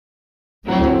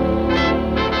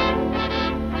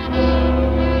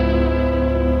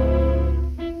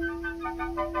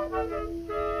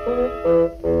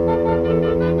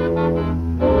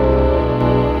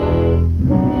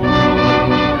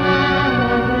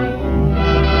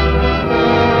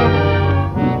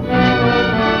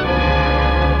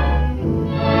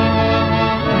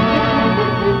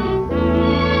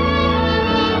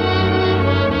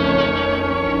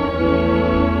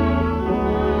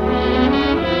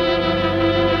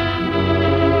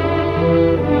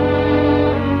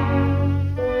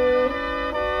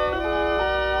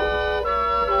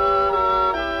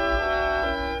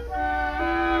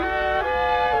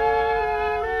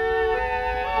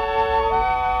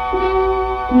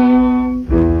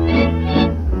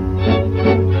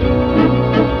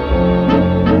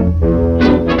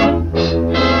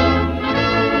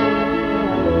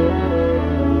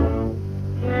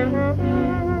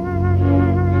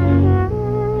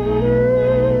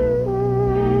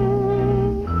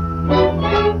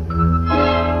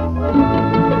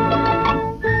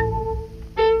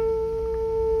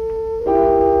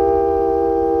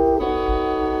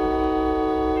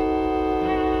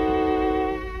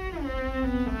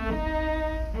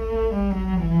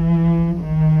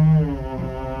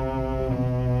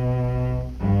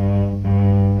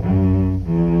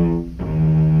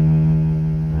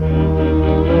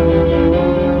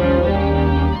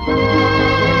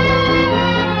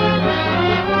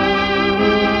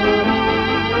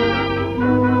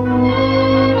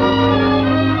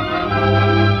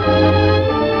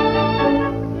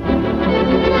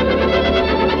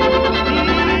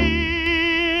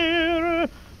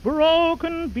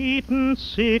Broken, beaten,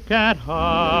 sick at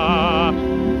heart,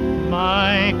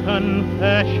 my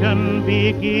confession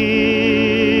begins.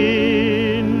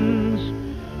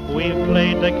 We've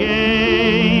played the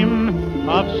game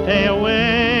of stay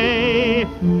away,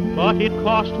 but it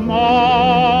cost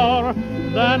more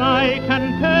than I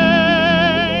can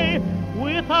pay.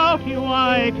 Without you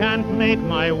I can't make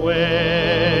my way.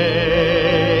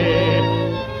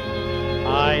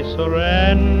 I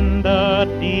surrender,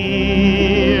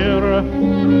 dear.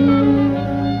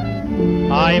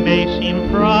 I may seem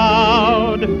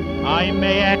proud, I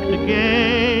may act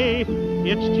gay,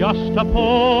 it's just a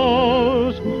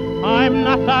pose, I'm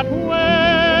not that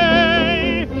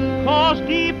way. 'Cause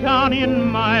deep down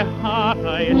in my heart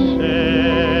I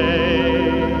say,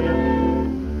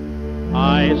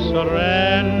 I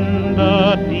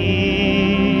surrender,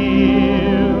 dear.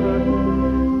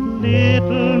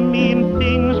 Little mean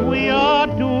things we are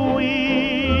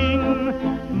doing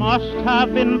must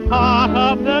have been part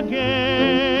of the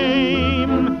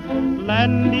game,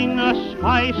 lending a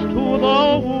spice to the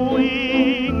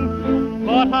wooing,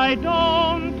 but I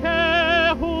don't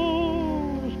care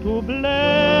who's to blame.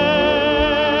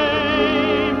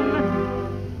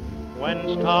 When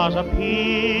stars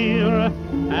appear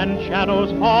and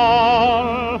shadows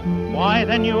fall, why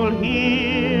then you'll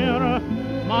hear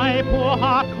my poor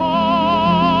heart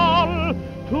call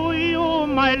to you,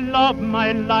 my love,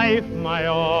 my life, my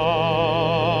all.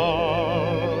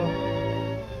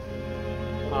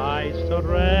 I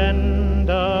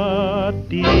surrender,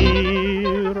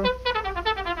 dear.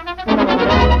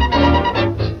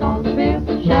 On the fifth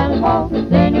shadows fall,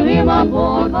 then you hear my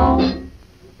poor call.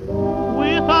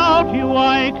 Without you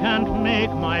I can't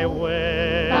make my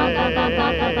way.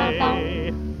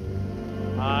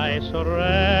 I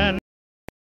surrender.